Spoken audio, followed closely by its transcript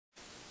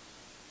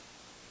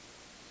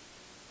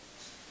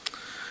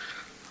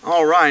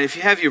All right, if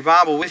you have your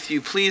Bible with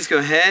you, please go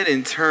ahead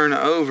and turn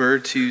over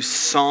to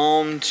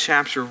Psalm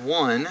chapter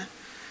 1.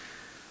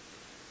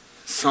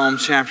 Psalm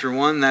chapter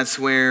 1, that's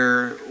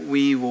where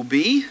we will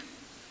be.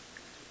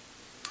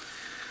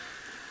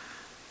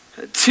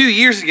 2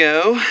 years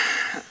ago,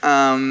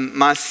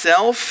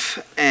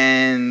 myself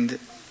and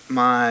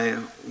my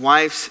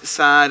wife's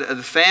side of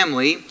the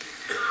family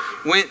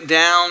went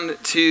down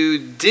to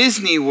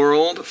Disney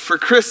World for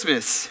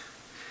Christmas.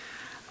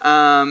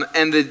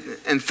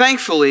 And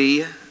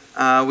thankfully,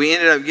 we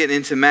ended up getting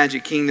into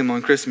Magic Kingdom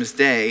on Christmas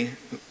Day.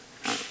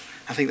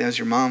 I think that was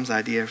your mom's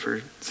idea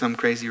for some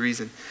crazy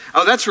reason.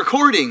 Oh, that's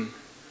recording.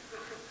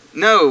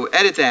 No,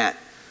 edit that.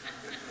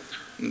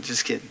 I'm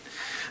just kidding.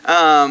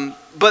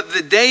 But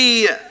the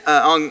day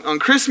on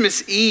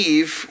Christmas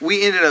Eve,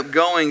 we ended up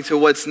going to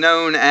what's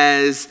known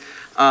as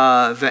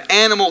the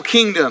Animal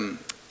Kingdom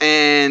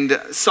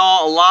and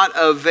saw a lot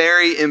of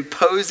very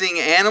imposing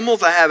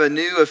animals. I have a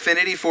new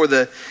affinity for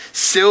the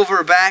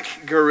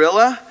silverback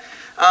gorilla.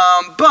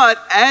 But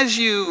as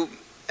you,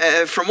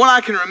 from what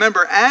I can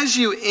remember, as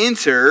you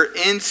enter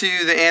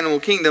into the Animal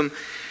Kingdom,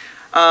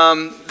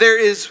 there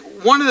is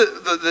one of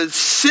the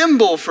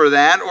symbol for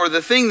that, or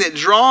the thing that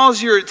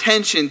draws your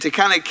attention to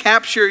kind of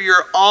capture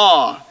your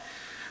awe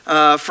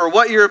for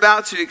what you're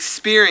about to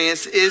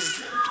experience,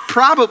 is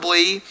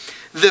probably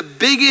the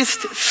biggest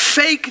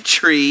fake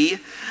tree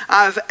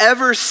I've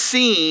ever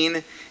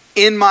seen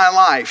in my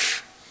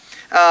life.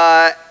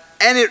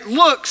 And it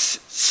looks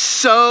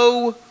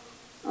so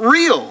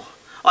real.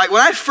 Like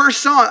when I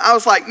first saw it, I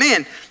was like,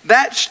 man,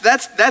 that's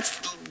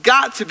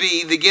got to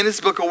be the Guinness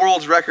Book of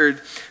World Record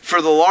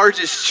for the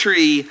largest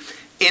tree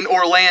in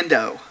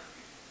Orlando.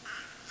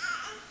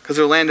 Because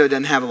Orlando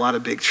doesn't have a lot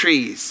of big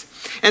trees.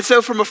 And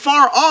so from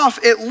afar off,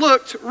 it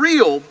looked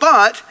real.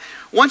 But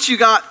once you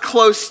got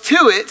close to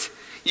it,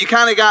 you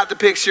kind of got the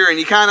picture and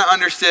you kind of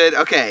understood,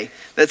 okay,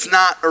 that's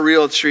not a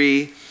real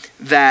tree,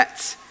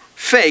 that's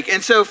fake.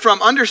 And so from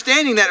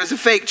understanding that it was a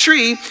fake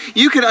tree,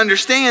 you could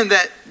understand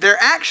that there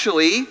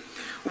actually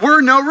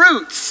were no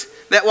roots.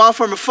 That while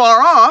from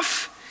afar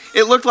off,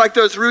 it looked like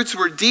those roots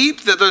were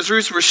deep, that those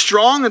roots were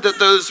strong, and that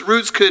those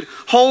roots could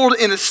hold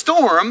in a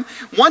storm.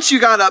 Once you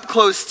got up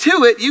close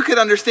to it, you could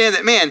understand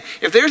that, man,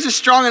 if there's a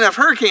strong enough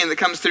hurricane that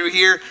comes through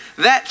here,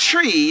 that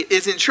tree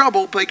is in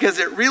trouble because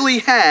it really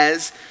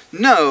has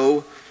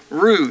no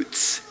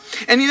roots.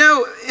 And you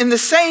know, in the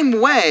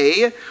same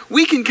way,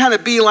 we can kind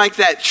of be like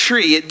that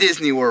tree at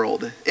Disney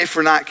World if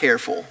we're not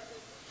careful.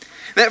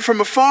 That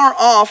from afar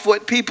off,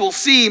 what people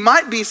see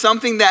might be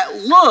something that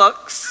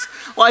looks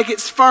like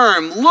it's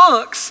firm,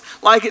 looks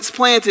like it's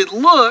planted,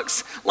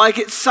 looks like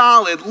it's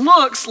solid,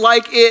 looks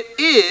like it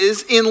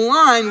is in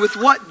line with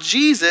what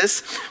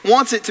Jesus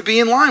wants it to be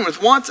in line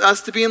with, wants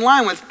us to be in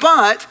line with.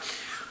 But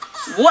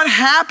what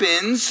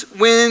happens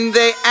when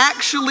they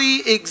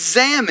actually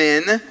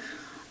examine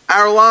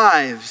our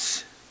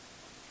lives?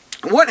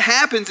 What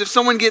happens if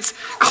someone gets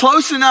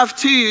close enough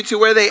to you to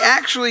where they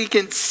actually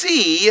can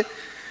see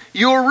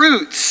your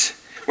roots,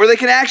 where they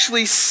can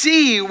actually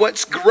see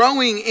what's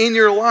growing in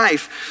your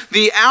life?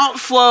 The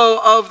outflow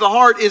of the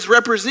heart is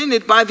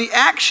represented by the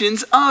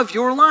actions of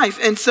your life.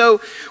 And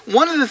so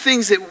one of the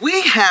things that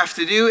we have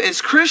to do as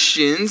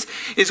Christians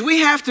is we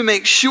have to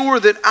make sure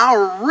that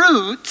our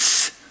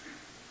roots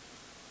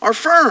are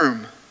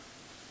firm,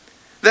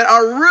 that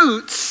our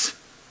roots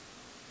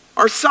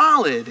are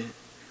solid.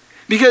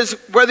 Because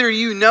whether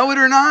you know it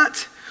or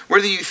not,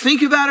 whether you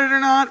think about it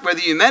or not, whether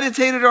you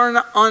meditate it or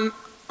not, on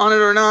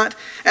it or not,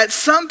 at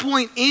some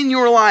point in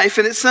your life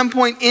and at some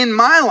point in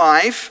my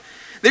life,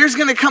 there's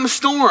going to come a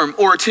storm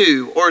or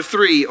two or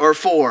three or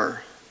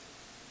four.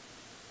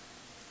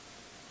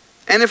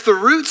 And if the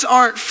roots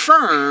aren't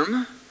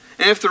firm,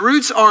 and if the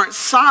roots aren't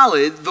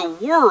solid, the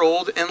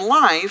world and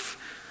life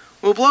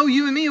will blow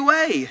you and me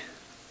away.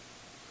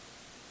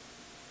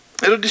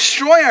 It'll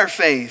destroy our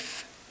faith.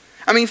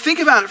 I mean, think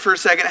about it for a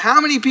second.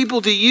 How many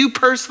people do you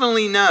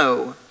personally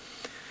know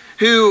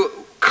who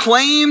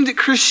claimed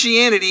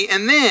Christianity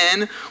and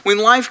then when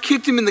life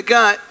kicked them in the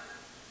gut,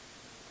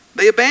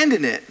 they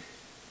abandoned it?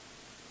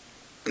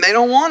 They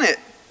don't want it.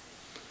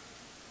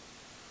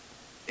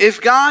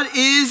 If God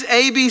is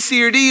A, B,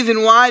 C, or D,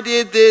 then why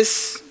did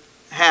this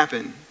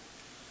happen?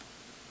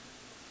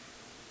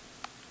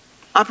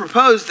 I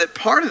propose that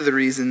part of the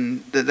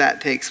reason that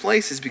that takes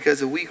place is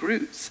because of weak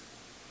roots.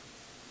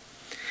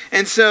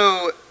 And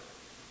so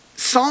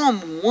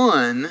Psalm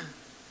 1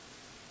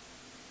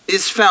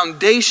 is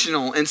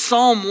foundational, and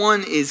Psalm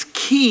 1 is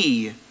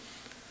key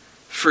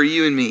for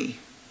you and me.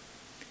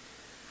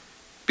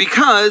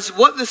 Because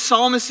what the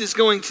psalmist is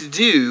going to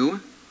do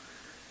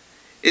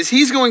is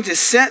he's going to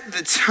set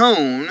the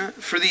tone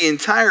for the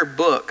entire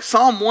book.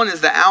 Psalm 1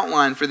 is the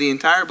outline for the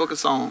entire book of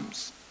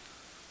Psalms.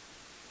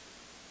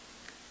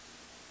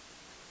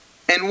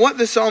 And what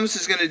the psalmist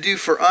is going to do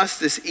for us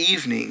this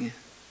evening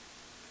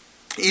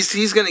is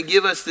he's going to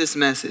give us this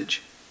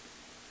message.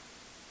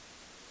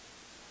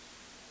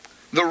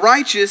 The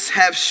righteous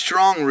have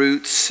strong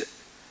roots,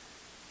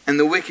 and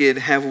the wicked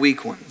have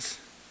weak ones.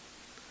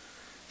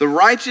 The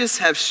righteous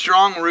have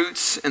strong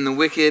roots and the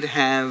wicked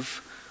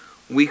have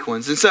weak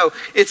ones. And so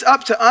it's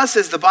up to us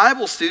as the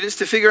Bible students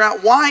to figure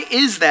out, why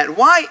is that?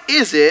 Why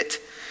is it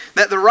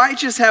that the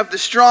righteous have the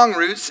strong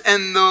roots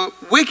and the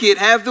wicked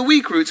have the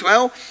weak roots?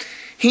 Well,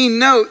 he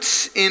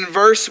notes in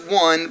verse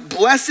 1,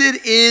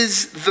 blessed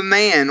is the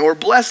man, or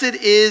blessed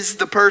is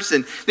the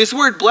person. This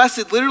word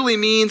blessed literally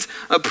means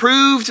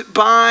approved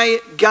by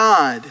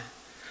God.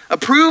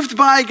 Approved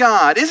by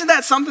God. Isn't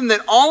that something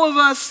that all of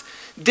us,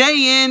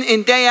 day in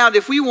and day out,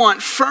 if we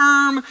want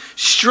firm,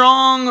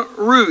 strong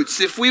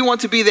roots, if we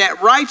want to be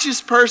that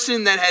righteous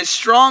person that has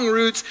strong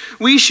roots,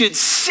 we should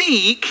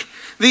seek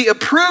the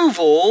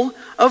approval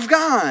of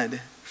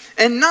God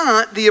and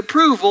not the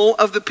approval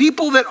of the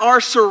people that are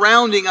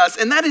surrounding us.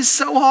 And that is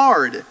so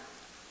hard,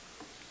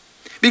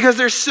 because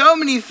there's so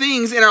many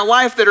things in our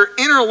life that are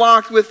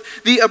interlocked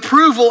with the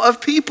approval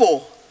of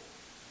people.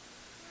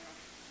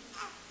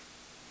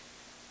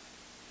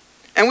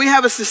 And we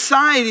have a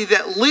society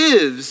that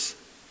lives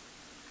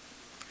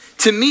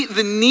to meet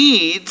the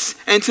needs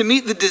and to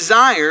meet the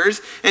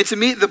desires and to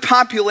meet the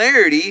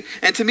popularity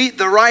and to meet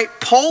the right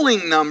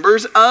polling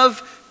numbers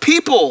of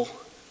people.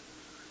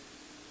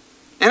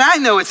 And I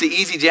know it's an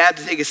easy jab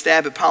to take a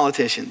stab at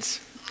politicians.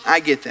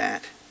 I get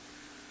that.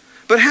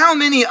 But how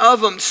many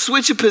of them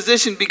switch a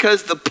position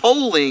because the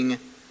polling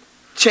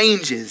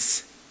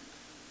changes?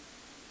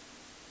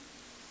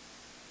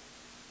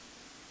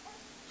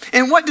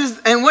 And what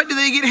do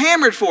they get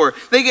hammered for?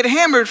 They get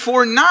hammered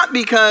for not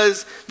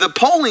because the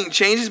polling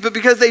changes, but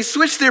because they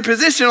switch their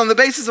position on the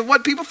basis of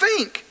what people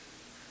think.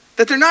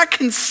 That they're not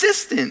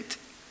consistent.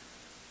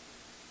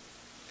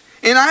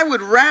 And I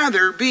would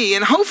rather be,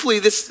 and hopefully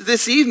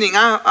this evening,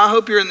 I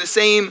hope you're in the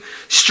same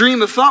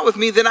stream of thought with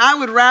me, that I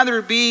would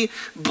rather be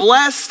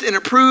blessed and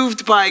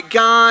approved by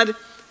God,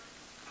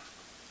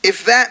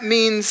 if that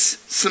means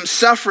some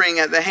suffering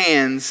at the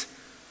hands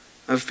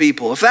of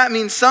people. If that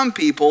means some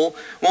people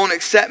won't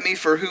accept me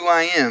for who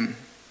I am,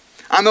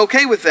 I'm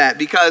okay with that,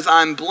 because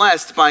I'm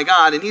blessed by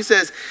God. And he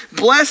says,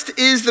 blessed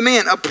is the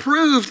man,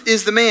 approved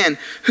is the man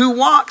who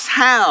walks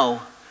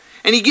how?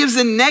 And he gives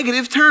a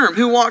negative term,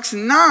 who walks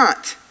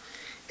not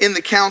in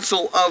the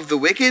counsel of the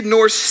wicked,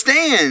 nor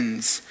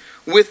stands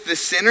with the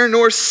sinner,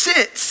 nor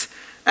sits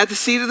at the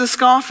seat of the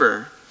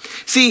scoffer.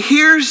 See,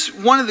 here's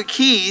one of the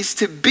keys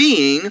to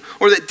being,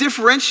 or that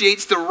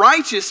differentiates the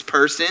righteous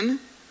person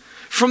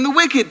from the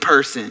wicked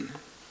person.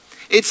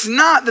 It's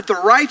not that the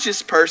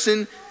righteous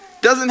person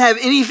doesn't have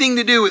anything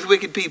to do with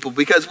wicked people,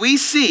 because we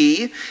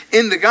see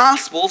in the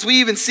Gospels, we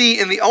even see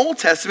in the Old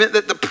Testament,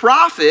 that the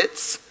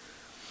prophets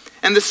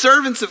and the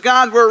servants of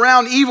God were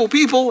around evil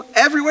people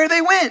everywhere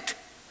they went.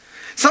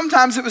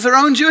 Sometimes it was their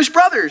own Jewish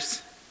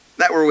brothers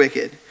that were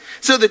wicked.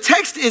 So the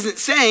text isn't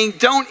saying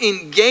don't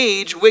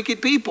engage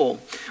wicked people.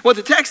 What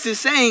the text is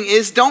saying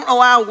is don't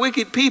allow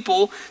wicked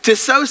people to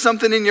sow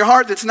something in your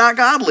heart that's not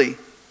godly.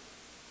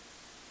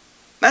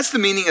 That's the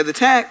meaning of the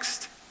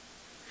text.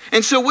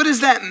 And so what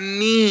does that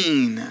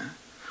mean?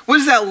 What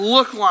does that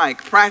look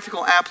like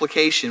practical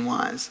application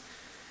wise?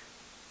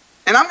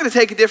 And I'm going to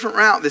take a different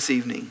route this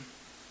evening,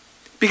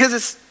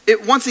 because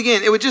once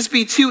again, it would just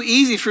be too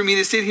easy for me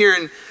to sit here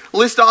and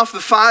list off the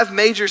 5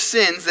 major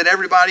sins that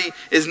everybody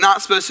is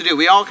not supposed to do.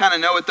 We all kind of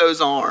know what those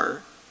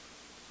are.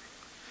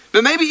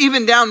 But maybe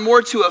even down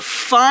more to a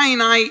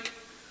finite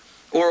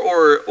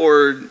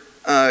or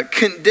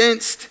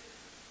condensed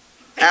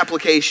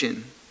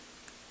application.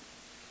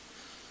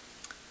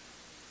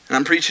 And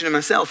I'm preaching to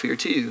myself here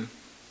too.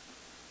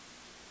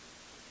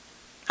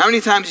 How many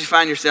times do you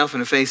find yourself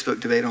in a Facebook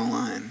debate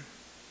online?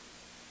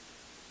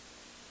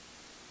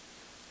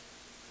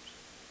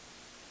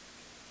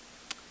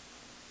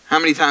 How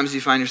many times do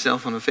you find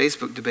yourself on a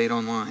Facebook debate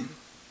online?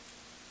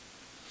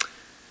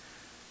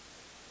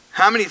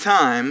 How many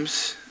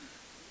times,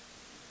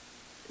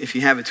 if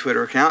you have a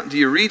Twitter account, do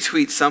you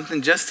retweet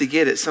something just to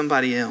get at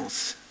somebody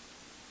else?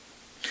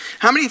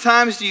 How many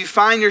times do you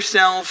find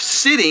yourself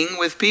sitting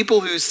with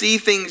people who see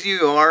things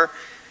you are,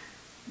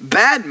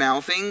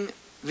 bad-mouthing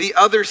the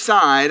other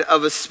side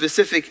of a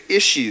specific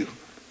issue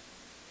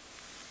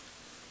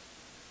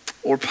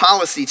or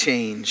policy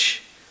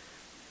change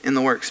in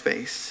the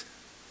workspace?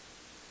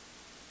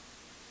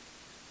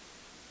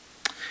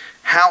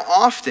 How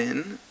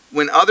often,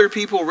 when other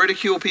people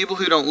ridicule people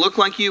who don't look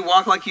like you,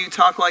 walk like you,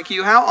 talk like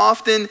you, how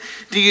often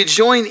do you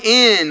join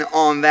in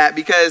on that?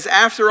 Because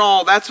after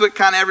all, that's what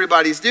kind of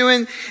everybody's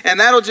doing, and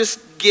that'll just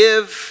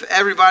give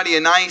everybody a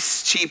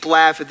nice, cheap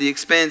laugh at the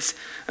expense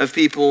of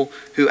people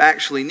who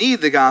actually need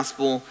the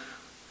gospel.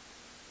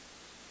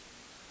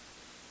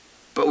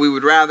 But we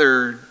would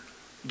rather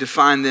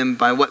define them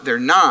by what they're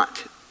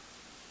not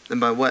than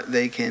by what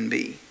they can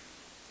be.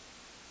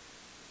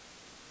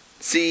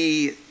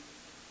 See,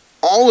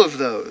 all of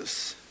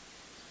those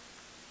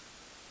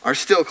are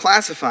still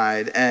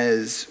classified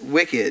as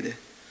wicked.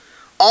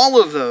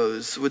 All of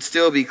those would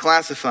still be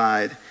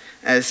classified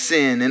as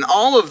sin. And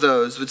all of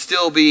those would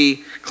still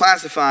be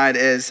classified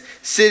as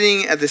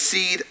sitting at the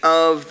seat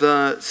of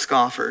the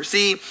scoffer.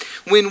 See,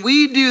 when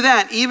we do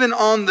that, even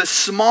on the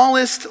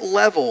smallest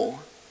level,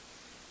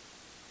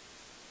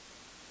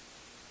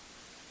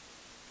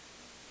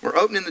 We're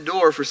opening the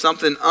door for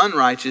something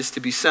unrighteous to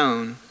be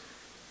sown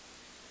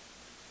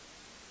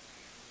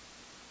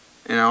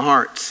in our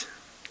hearts,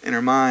 in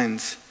our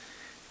minds,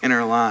 in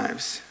our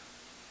lives.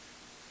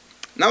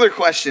 Another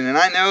question, and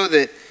I know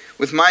that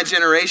with my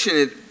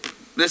generation,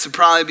 this would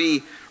probably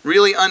be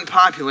really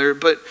unpopular,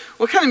 but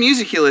what kind of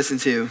music you listen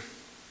to?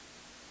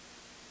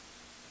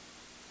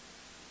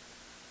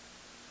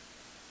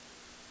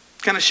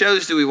 What kind of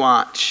shows do we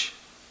watch?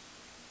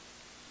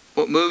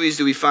 What movies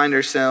do we find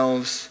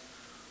ourselves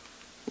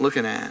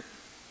looking at?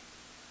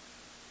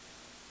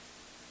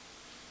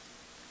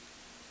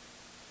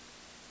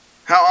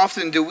 How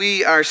often do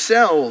we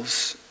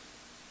ourselves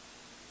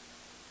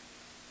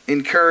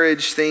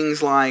encourage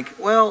things like,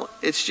 well,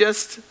 it's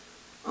just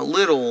a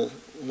little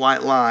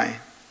white lie?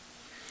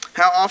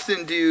 How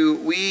often do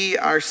we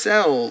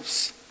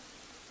ourselves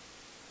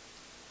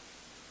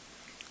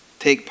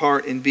take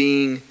part in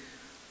being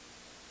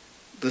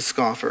the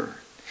scoffer?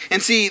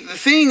 And see, the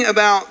thing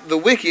about the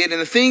wicked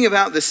and the thing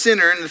about the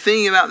sinner and the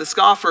thing about the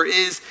scoffer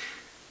is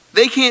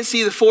they can't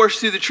see the forest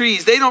through the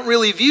trees. They don't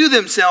really view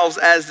themselves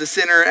as the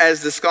sinner,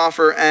 as the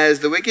scoffer,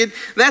 as the wicked.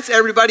 That's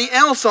everybody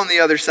else on the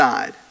other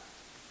side.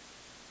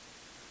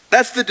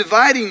 That's the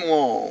dividing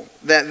wall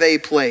that they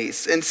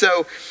place. And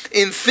so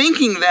in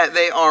thinking that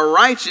they are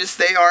righteous,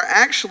 they are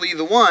actually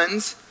the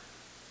ones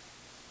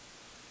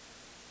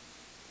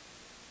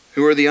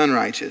who are the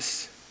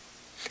unrighteous.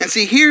 And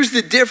see, here's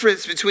the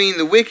difference between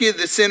the wicked,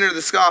 the sinner,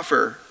 the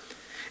scoffer,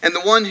 and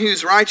the one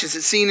who's righteous.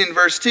 It's seen in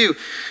verse 2.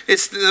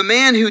 It's the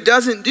man who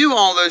doesn't do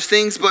all those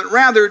things, but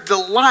rather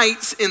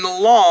delights in the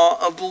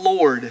law of the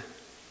Lord.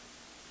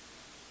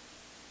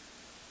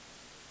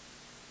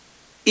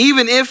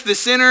 Even if the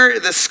sinner,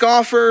 the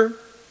scoffer,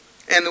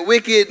 and the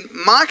wicked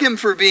mock him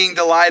for being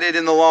delighted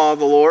in the law of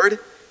the Lord,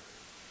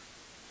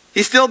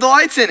 he still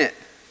delights in it.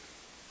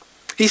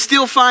 He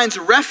still finds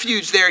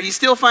refuge there. He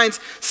still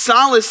finds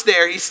solace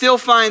there. He still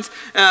finds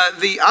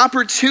the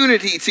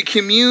opportunity to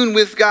commune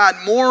with God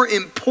more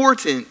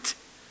important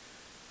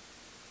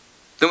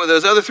than what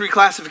those other three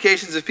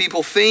classifications of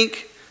people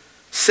think,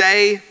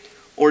 say,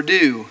 or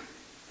do.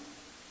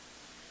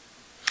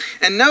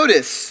 And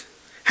notice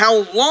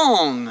how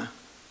long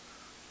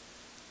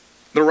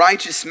the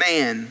righteous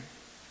man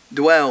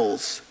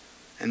dwells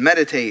and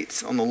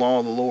meditates on the law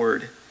of the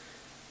Lord.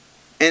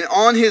 And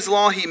on his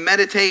law he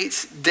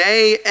meditates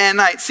day and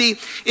night. See,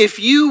 if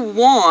you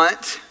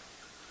want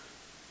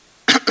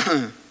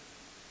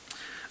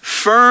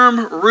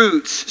firm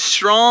roots,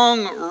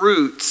 strong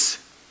roots,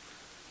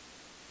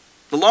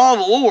 the law of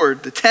the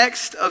Lord, the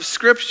text of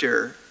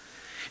Scripture,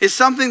 is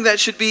something that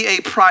should be a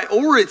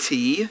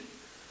priority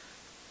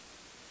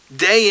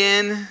day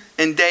in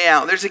and day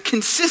out. There's a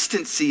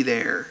consistency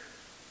there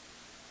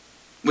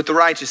with the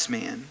righteous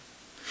man.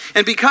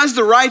 And because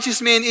the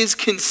righteous man is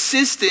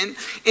consistent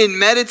in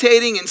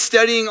meditating and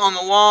studying on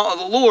the law of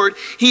the Lord,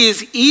 he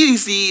is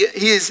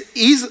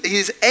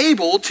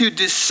able to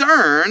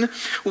discern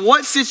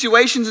what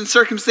situations and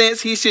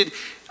circumstances he should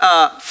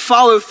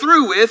follow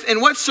through with,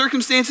 and what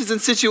circumstances and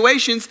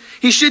situations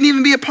he shouldn't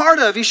even be a part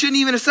of, he shouldn't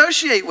even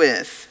associate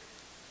with.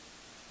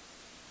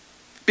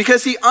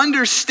 Because he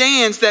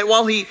understands that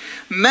while he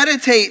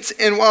meditates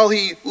and while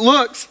he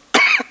looks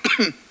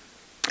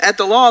at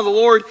the law of the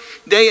Lord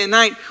day and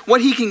night,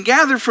 what he can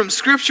gather from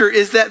Scripture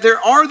is that there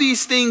are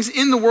these things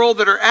in the world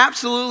that are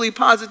absolutely,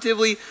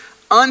 positively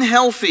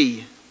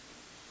unhealthy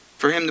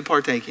for him to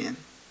partake in.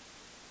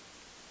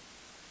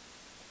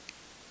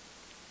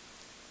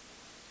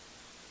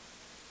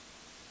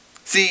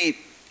 See,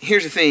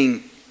 here's the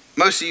thing.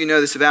 Most of you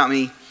know this about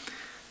me.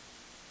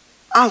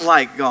 I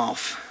like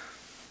golf.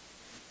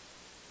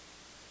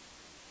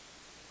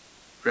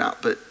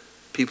 But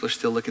people are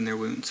still licking their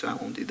wounds, so I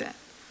won't do that.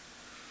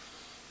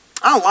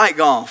 I like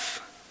golf.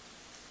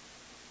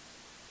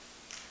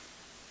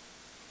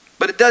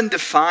 But it doesn't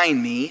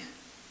define me.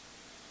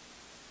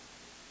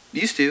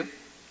 It used to.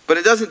 But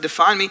it doesn't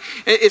define me.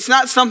 It's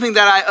not something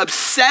that I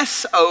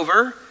obsess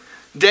over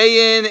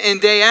day in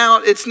and day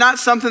out. It's not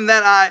something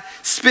that I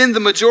spend the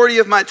majority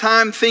of my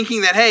time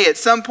thinking that, hey, at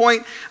some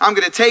point I'm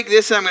going to take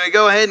this and I'm going to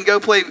go ahead and go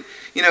play,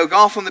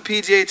 golf on the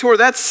PGA Tour.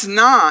 That's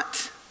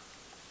not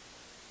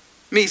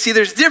me. See,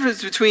 there's a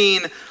difference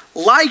between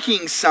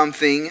liking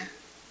something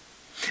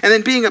and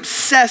then being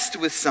obsessed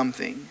with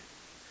something.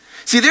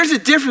 See, there's a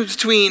difference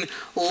between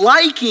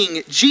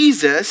liking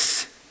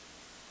Jesus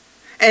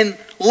and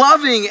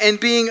loving and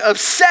being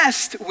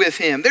obsessed with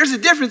him. There's a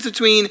difference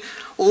between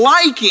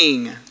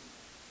liking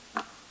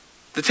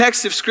the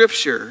text of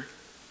Scripture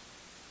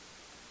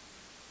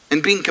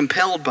and being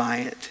compelled by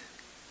it,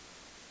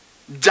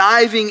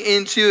 diving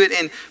into it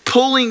and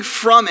pulling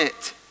from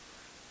it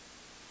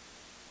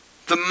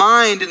the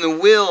mind and the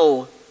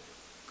will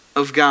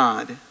of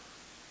God.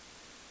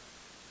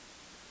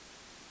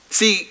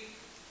 See,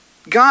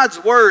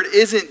 God's word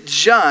isn't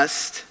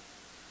just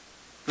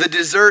the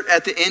dessert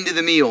at the end of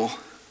the meal.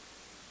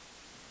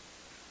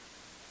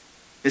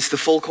 It's the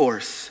full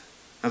course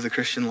of the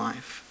Christian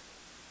life.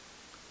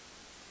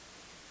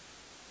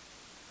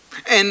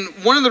 And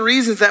one of the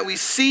reasons that we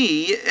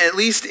see, at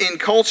least in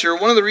culture,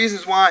 one of the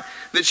reasons why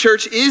the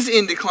church is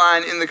in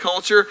decline in the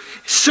culture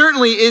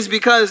certainly is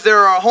because there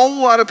are a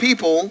whole lot of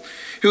people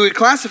who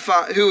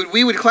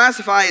we would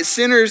classify as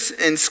sinners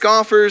and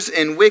scoffers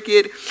and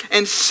wicked,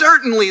 and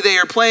certainly they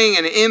are playing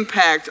an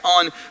impact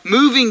on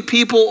moving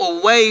people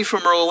away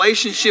from a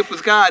relationship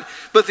with God.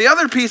 But the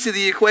other piece of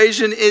the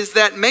equation is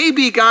that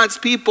maybe God's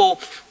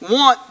people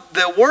want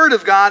the Word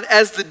of God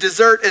as the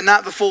dessert and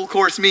not the full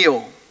course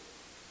meal.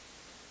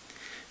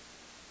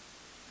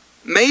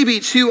 Maybe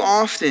too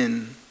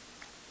often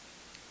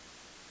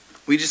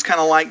we just kind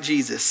of like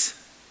Jesus.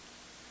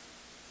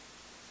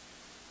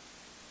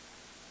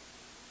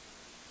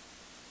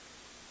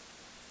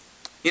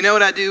 You know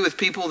what I do with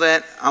people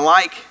that I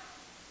like?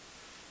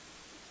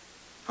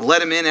 I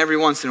let them in every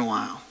once in a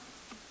while.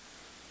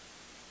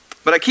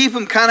 But I keep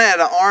them kind of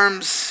at an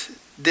arm's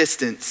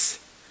distance.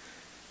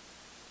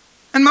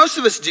 And most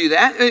of us do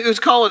that. It was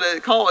called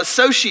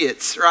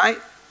associates, right?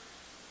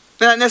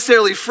 They're not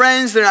necessarily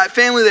friends, they're not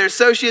family, they're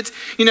associates.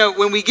 You know,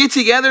 when we get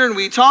together and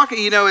we talk,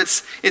 you know,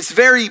 it's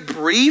very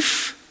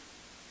brief.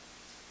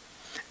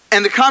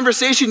 And the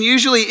conversation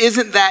usually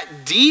isn't that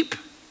deep.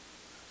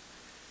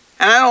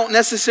 And I don't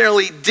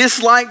necessarily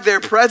dislike their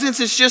presence.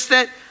 It's just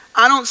that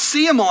I don't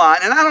see them a lot.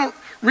 And I don't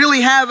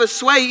really have a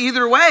sway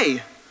either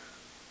way.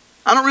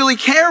 I don't really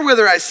care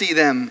whether I see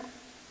them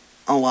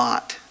a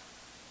lot.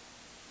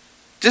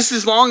 Just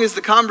as long as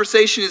the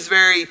conversation is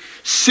very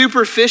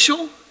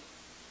superficial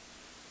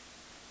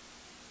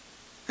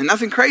and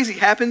nothing crazy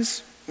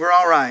happens, we're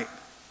all right.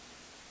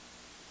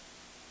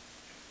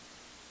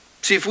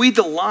 See, if we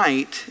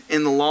delight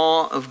in the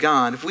law of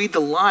God, if we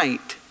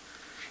delight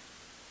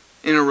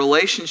in a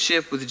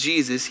relationship with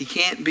Jesus, he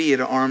can't be at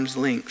an arm's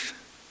length.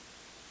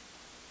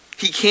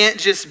 He can't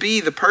just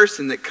be the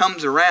person that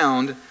comes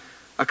around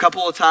a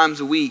couple of times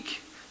a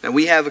week that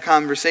we have a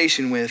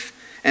conversation with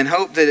and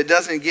hope that it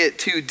doesn't get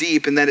too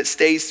deep and that it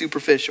stays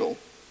superficial.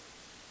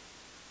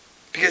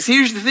 Because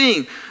here's the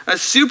thing, a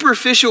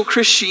superficial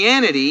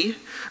Christianity,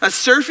 a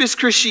surface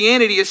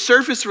Christianity, a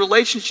surface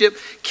relationship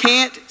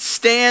can't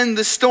stand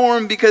the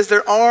storm because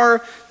there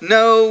are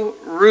no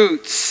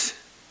roots.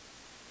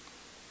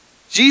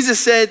 Jesus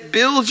said,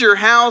 build your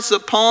house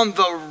upon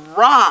the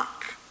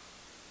rock,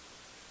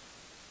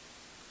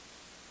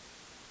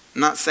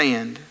 not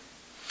sand.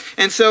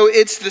 And so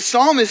it's the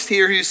psalmist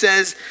here who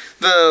says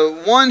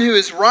the one who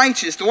is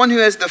righteous, the one who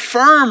has the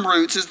firm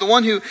roots, is the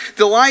one who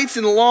delights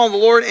in the law of the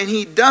Lord, and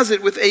he does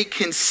it with a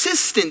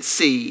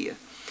consistency.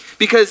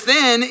 Because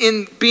then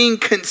in being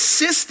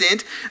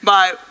consistent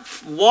by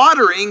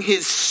watering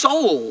his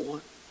soul,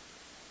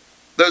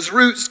 those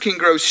roots can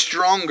grow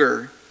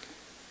stronger.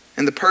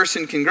 And the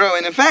person can grow.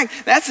 And in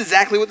fact, that's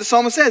exactly what the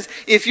psalmist says.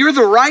 If you're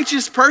the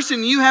righteous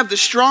person, you have the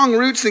strong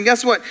roots, then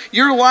guess what?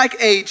 You're like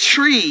a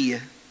tree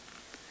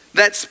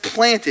that's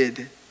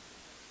planted.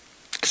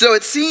 So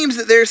it seems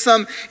that there's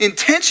some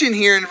intention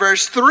here in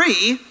verse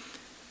 3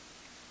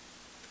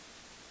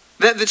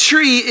 that the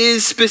tree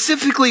is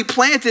specifically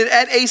planted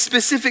at a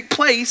specific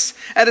place,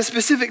 at a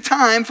specific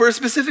time, for a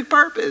specific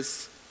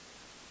purpose.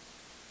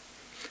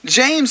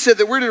 James said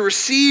that we're to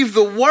receive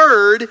the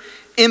word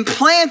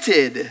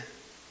implanted,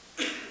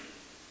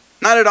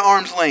 not at an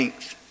arm's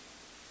length.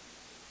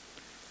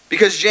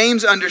 Because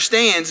James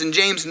understands and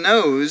James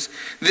knows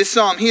this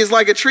psalm. He is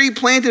like a tree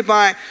planted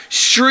by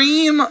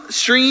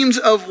streams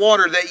of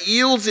water that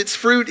yields its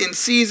fruit in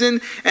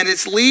season and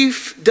its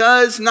leaf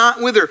does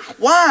not wither.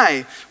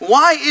 Why?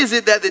 Why is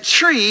it that the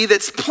tree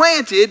that's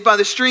planted by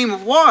the stream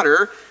of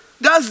water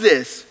does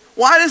this?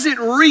 Why does it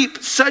reap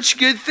such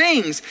good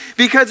things?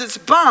 Because it's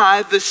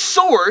by the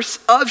source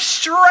of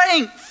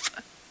strength.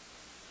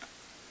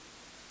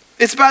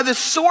 It's by the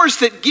source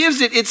that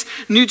gives it its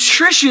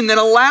nutrition that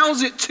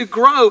allows it to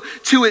grow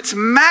to its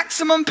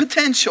maximum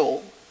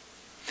potential.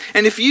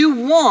 And if you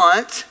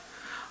want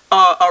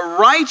a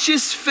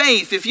righteous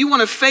faith, if you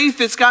want a faith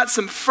that's got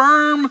some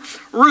firm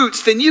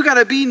roots, then you got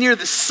to be near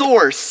the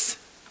source.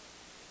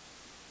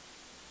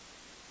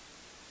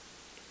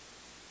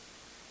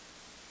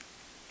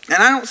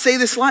 And I don't say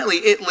this lightly.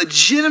 It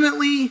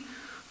legitimately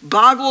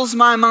boggles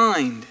my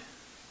mind.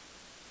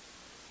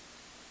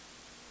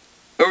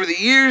 Over the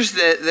years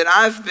that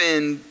I've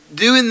been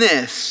doing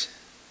this,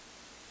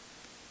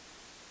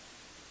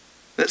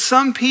 that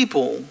some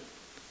people,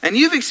 and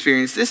you've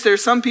experienced this, there are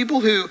some people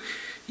who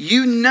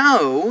you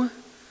know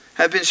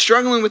have been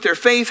struggling with their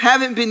faith,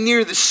 haven't been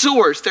near the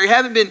source. They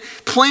haven't been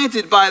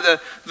planted by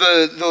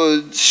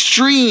the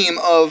stream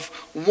of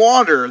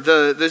water,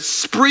 the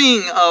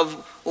spring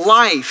of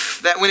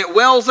life, that when it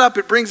wells up,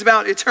 it brings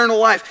about eternal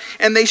life.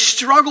 And they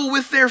struggle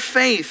with their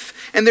faith,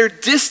 and they're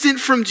distant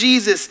from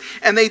Jesus,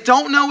 and they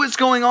don't know what's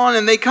going on,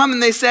 and they come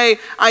and they say,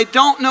 I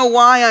don't know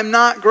why I'm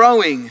not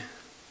growing.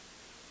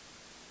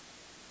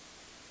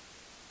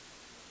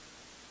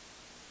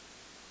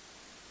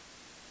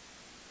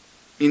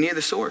 You're near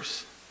the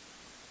source.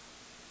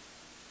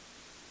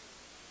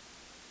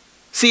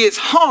 See, it's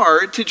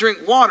hard to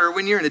drink water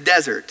when you're in a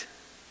desert.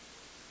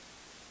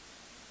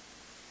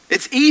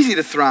 It's easy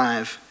to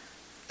thrive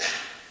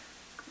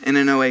in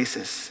an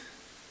oasis.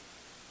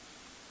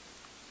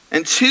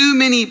 And too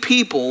many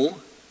people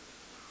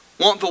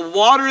want the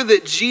water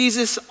that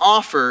Jesus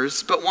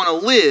offers, but want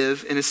to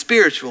live in a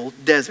spiritual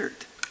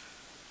desert.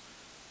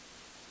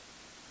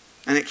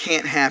 And it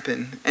can't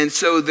happen. And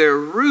so their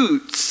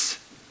roots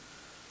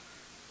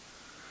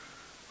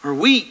are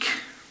weak.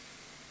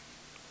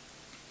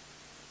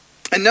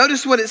 And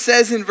notice what it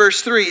says in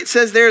verse 3. It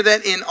says there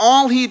that in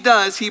all he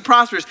does, he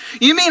prospers.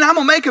 You mean I'm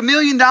going to make $1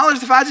 million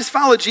if I just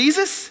follow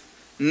Jesus?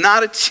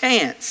 Not a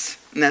chance,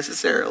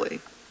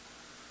 necessarily.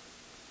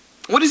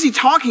 What is he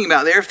talking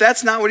about there if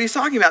that's not what he's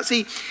talking about?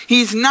 See,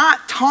 he's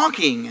not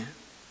talking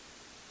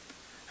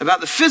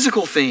about the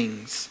physical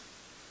things.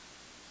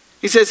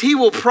 He says he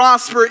will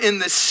prosper in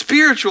the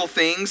spiritual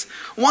things.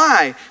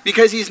 Why?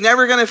 Because he's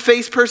never going to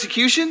face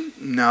persecution?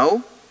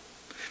 No.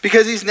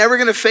 Because he's never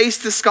going to face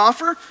the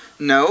scoffer?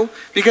 No.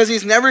 Because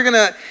he's never going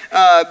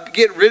to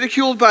get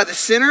ridiculed by the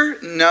sinner?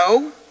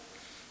 No.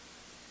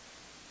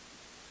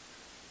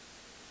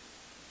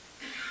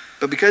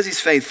 But because he's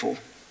faithful.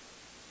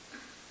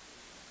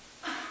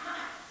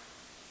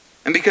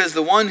 And because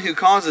the one who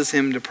causes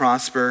him to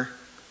prosper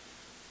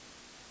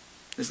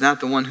is not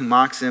the one who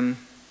mocks him,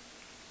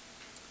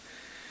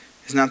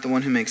 is not the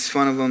one who makes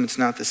fun of him, it's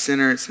not the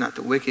sinner, it's not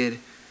the wicked,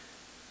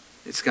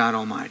 it's God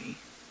Almighty.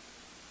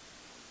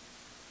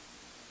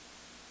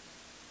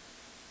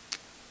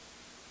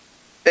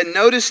 And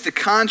notice the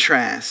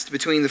contrast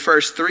between the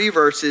first 3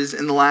 verses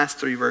and the last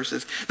 3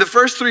 verses. The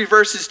first 3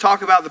 verses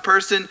talk about the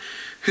person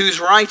who's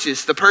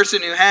righteous, the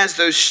person who has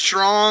those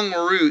strong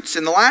roots.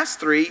 And the last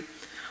 3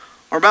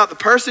 are about the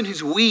person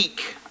who's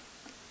weak.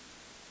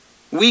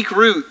 Weak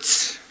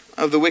roots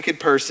of the wicked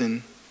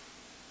person.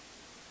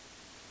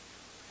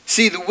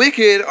 See, the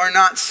wicked are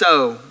not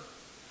so.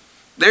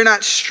 They're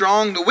not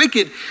strong. The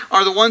wicked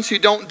are the ones who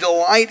don't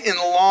delight in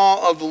the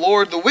law of the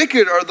Lord. The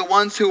wicked are the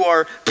ones who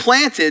are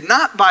planted,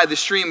 not by the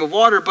stream of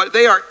water, but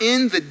they are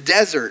in the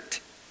desert.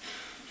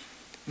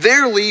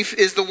 Their leaf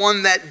is the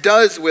one that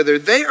does wither.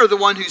 They are the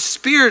one who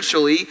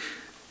spiritually,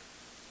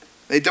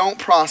 they don't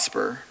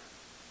prosper.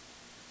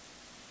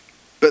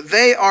 But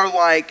they are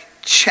like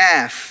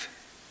chaff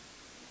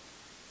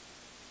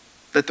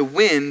that the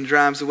wind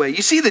drives away.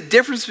 You see the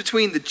difference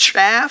between the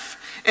chaff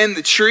and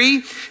the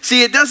tree?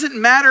 See, it doesn't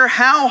matter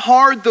how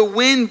hard the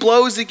wind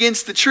blows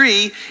against the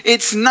tree,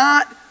 it's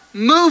not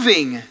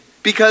moving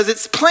because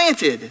it's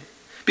planted,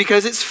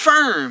 because it's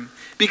firm,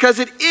 because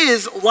it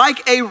is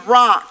like a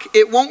rock.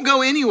 It won't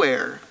go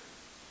anywhere.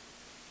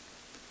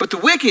 But the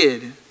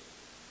wicked,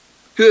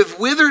 who have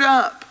withered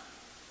up,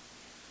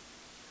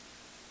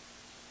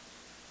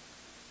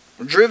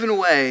 are driven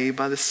away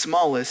by the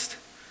smallest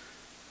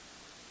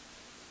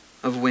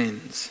of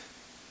winds.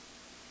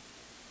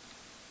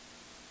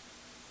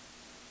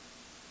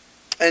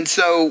 And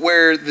so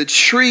where the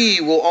tree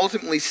will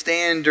ultimately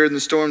stand during the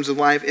storms of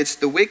life, it's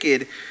the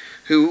wicked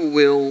who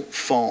will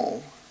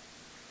fall.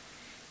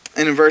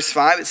 And in verse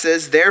 5 it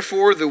says,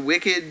 therefore the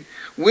wicked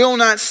will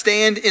not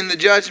stand in the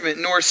judgment,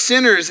 nor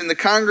sinners in the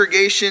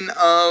congregation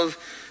of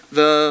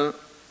the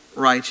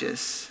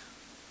righteous.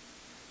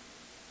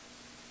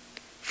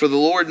 For the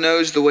Lord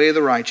knows the way of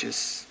the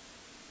righteous.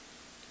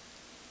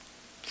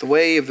 The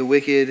way of the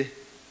wicked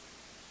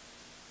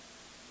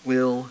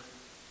will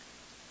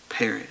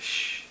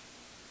perish.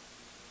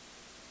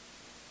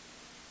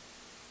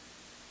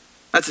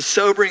 That's a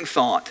sobering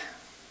thought.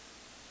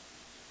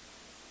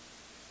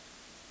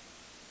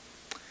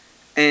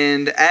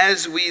 And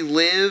as we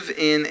live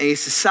in a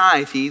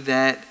society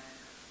that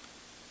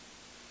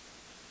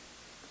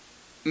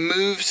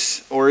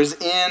moves or is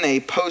in a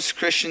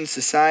post-Christian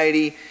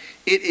society,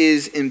 it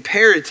is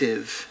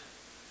imperative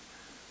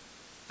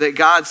that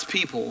God's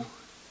people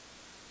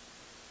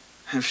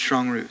have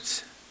strong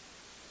roots.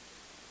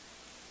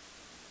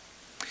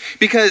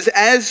 Because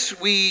as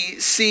we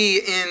see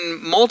in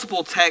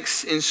multiple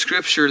texts in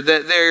Scripture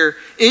that there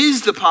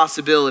is the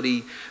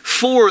possibility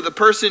for the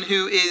person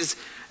who is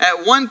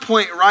at one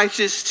point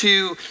righteous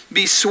to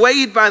be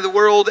swayed by the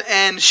world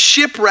and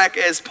shipwreck,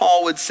 as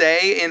Paul would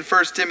say in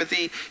 1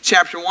 Timothy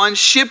chapter 1,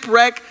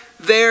 shipwreck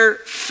their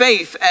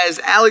faith as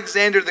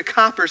Alexander the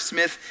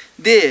coppersmith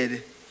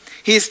did.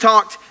 He's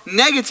talked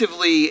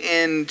negatively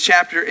in 1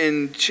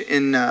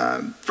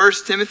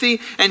 Timothy,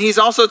 and he's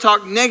also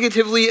talked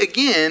negatively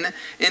again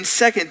in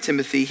 2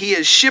 Timothy. He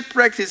has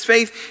shipwrecked his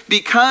faith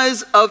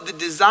because of the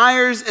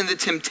desires and the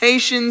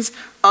temptations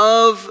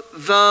of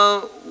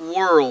the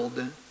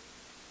world.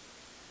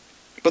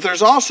 But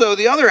there's also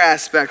the other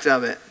aspect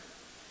of it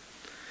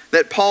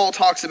that Paul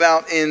talks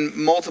about in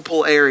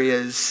multiple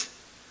areas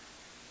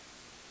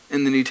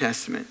in the New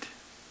Testament.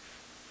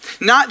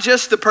 Not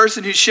just the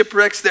person who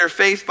shipwrecks their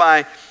faith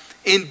by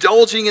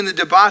indulging in the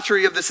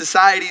debauchery of the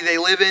society they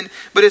live in,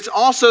 but it's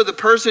also the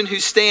person who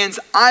stands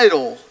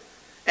idle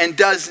and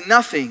does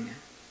nothing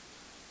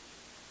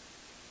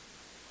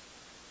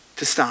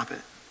to stop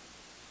it.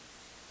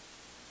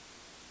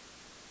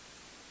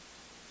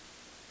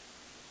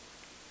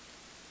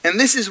 And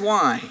this is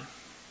why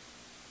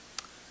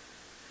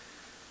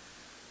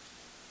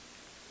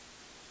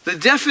the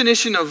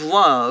definition of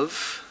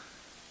love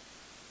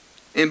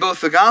in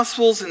both the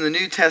Gospels and the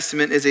New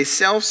Testament is a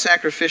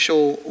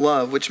self-sacrificial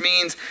love, which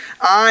means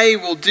I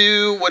will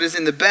do what is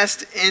in the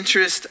best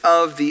interest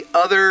of the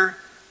other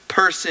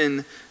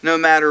person, no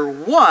matter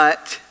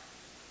what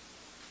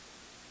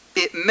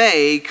it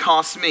may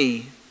cost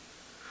me.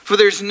 For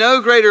there's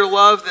no greater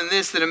love than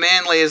this, that a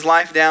man lay his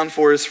life down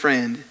for his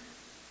friend.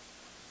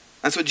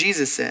 That's what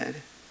Jesus said.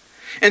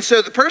 And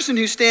so the person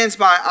who stands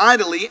by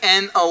idly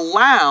and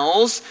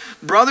allows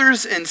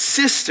brothers and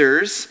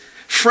sisters,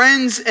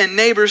 friends and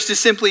neighbors to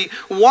simply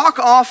walk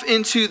off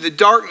into the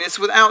darkness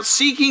without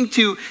seeking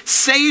to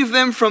save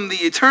them from the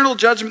eternal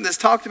judgment that's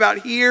talked about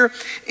here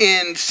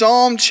in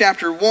Psalm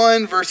chapter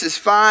 1, verses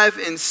 5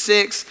 and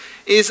 6,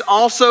 is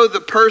also the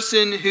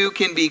person who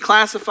can be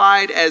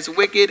classified as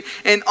wicked,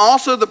 and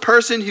also the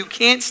person who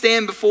can't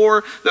stand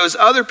before those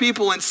other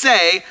people and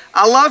say,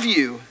 I love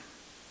you.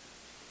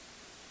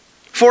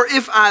 For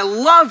if I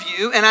love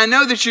you and I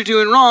know that you're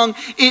doing wrong,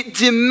 it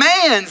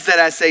demands that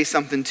I say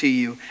something to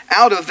you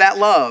out of that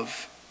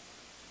love.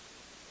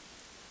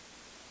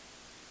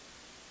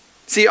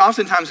 See,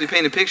 oftentimes we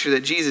paint a picture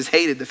that Jesus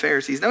hated the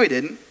Pharisees. No, he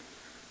didn't.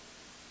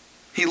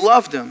 He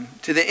loved them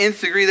to the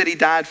nth degree that he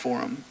died for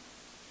them.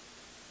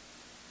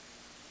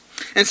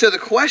 And so the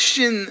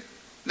question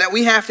that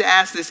we have to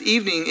ask this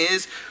evening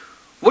is,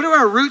 what do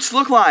our roots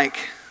look like?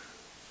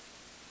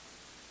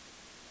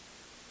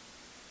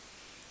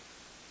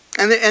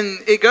 And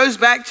it goes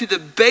back to the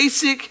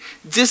basic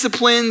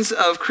disciplines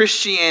of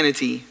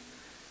Christianity.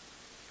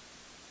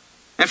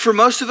 And for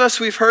most of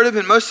us, we've heard of,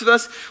 and most of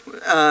us,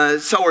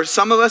 or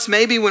some of us,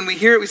 maybe when we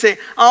hear it, we say,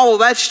 oh, well,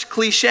 that's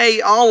cliche.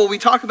 Oh, well, we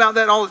talk about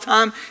that all the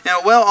time.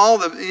 And well,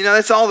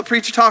 that's all the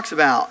preacher talks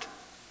about.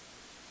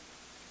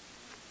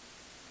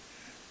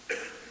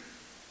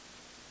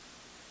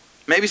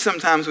 Maybe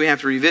sometimes we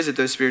have to revisit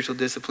those spiritual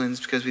disciplines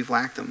because we've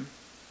lacked them.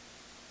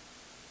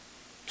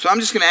 So I'm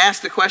just going to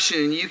ask the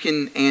question and you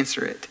can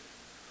answer it.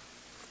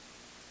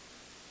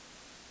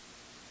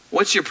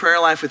 What's your prayer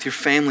life with your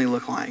family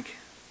look like?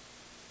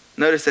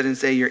 Notice I didn't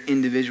say your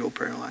individual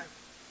prayer life.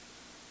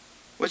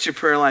 What's your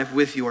prayer life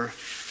with your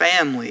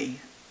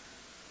family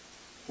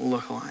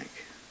look like?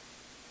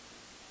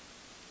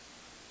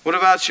 What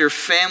about your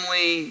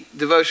family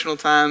devotional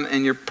time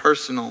and your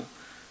personal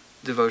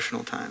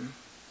devotional time?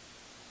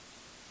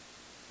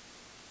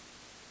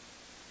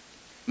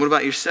 What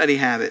about your study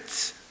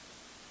habits?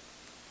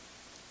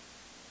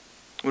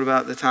 What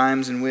about the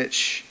times in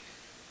which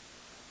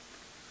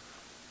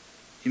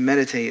you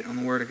meditate on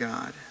the Word of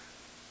God?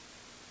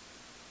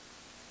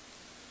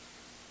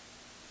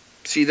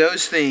 See,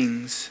 those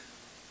things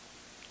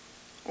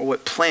are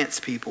what plants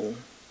people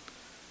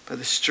by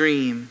the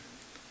stream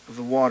of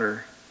the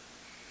water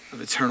of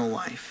eternal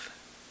life.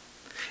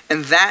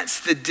 And that's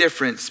the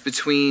difference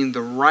between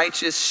the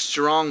righteous,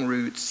 strong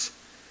roots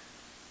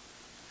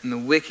and the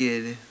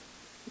wicked,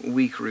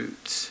 weak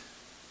roots.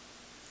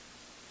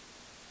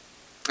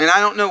 And I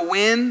don't know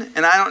when,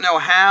 and I don't know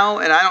how,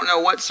 and I don't know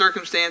what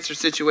circumstance or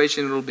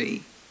situation it'll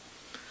be.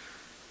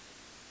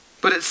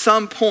 But at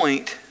some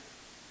point,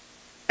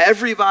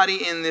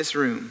 everybody in this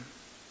room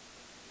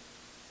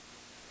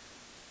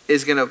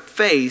is going to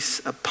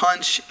face a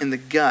punch in the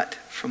gut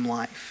from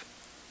life.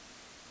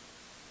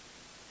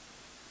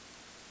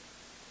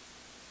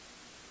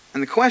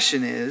 And the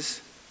question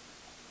is,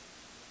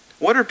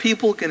 what are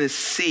people going to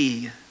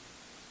see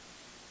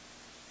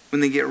when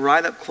they get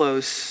right up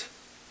close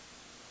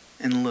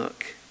and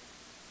look?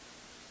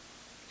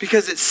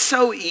 Because it's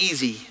so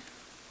easy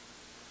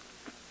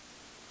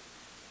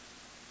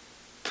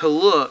to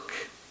look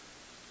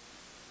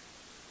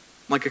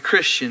like a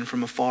Christian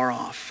from afar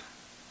off.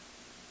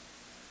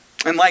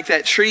 And like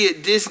that tree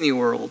at Disney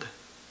World,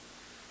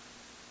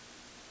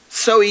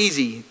 so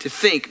easy to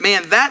think,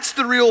 man, that's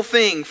the real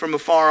thing from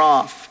afar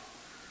off.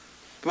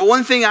 But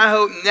one thing I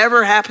hope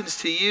never happens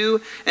to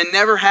you and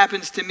never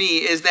happens to me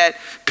is that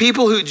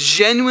people who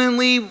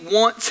genuinely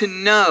want to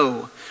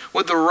know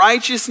what the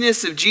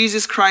righteousness of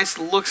Jesus Christ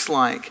looks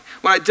like,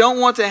 what I don't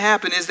want to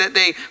happen is that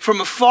they,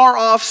 from afar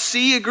off,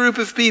 see a group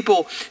of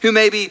people who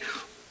maybe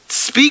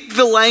speak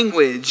the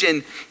language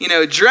and,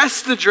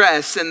 dress the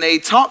dress and they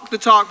talk the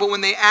talk, but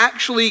when they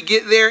actually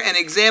get there and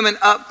examine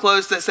up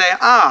close, they say,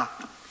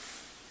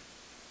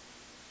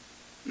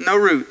 no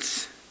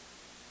roots.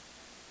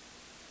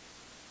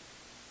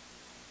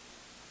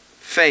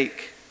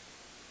 Fake.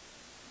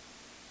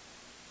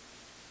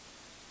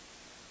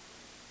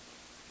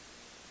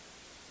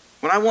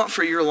 What I want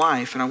for your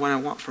life and what I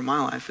want for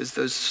my life is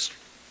those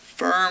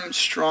firm,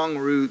 strong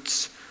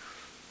roots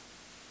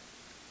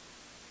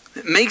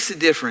that makes a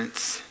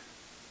difference.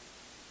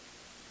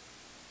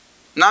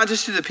 Not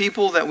just to the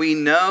people that we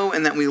know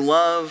and that we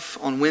love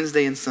on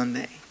Wednesday and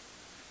Sunday,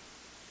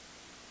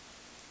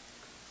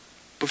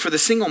 but for the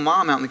single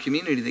mom out in the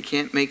community that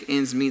can't make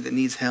ends meet, that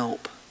needs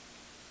help.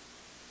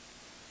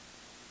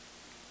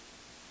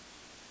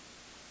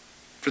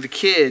 For the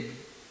kid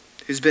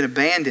who's been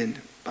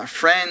abandoned by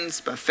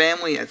friends, by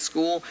family, at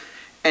school,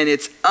 and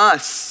it's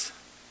us,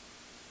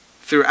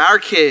 through our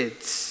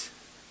kids,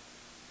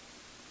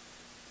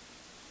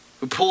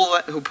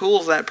 who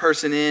pulls that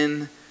person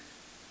in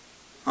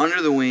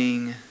under the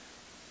wing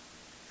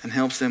and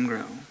helps them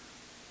grow.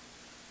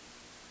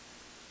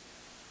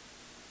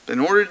 But in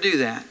order to do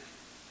that,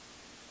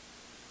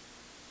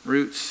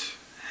 roots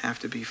have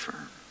to be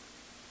firm.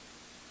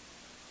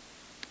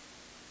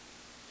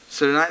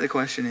 So tonight the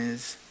question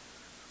is,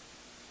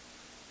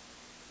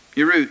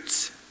 your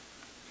roots,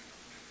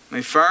 are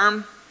they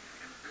firm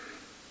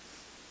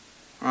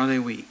or are they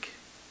weak?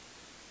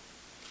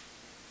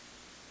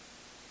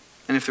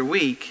 And if they're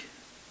weak,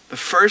 the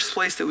first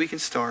place that we can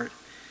start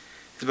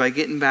is by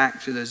getting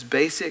back to those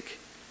basic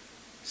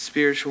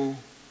spiritual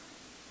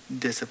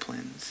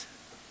disciplines.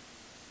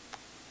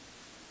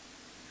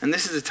 And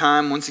this is a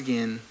time, once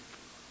again,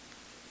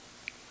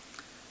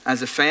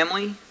 as a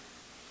family,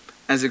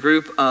 as a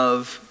group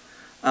of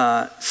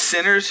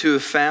sinners who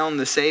have found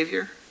the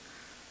Savior,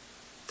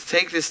 to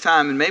take this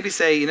time and maybe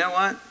say, you know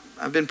what?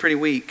 I've been pretty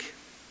weak.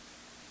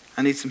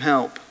 I need some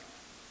help.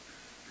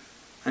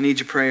 I need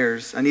your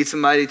prayers. I need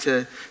somebody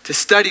to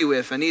study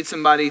with. I need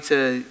somebody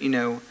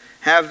to,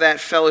 have that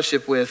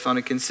fellowship with on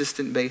a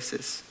consistent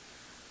basis.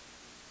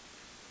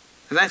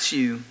 If that's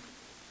you,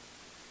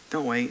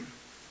 don't wait.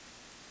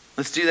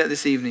 Let's do that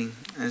this evening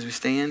as we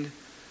stand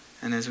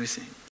and as we sing.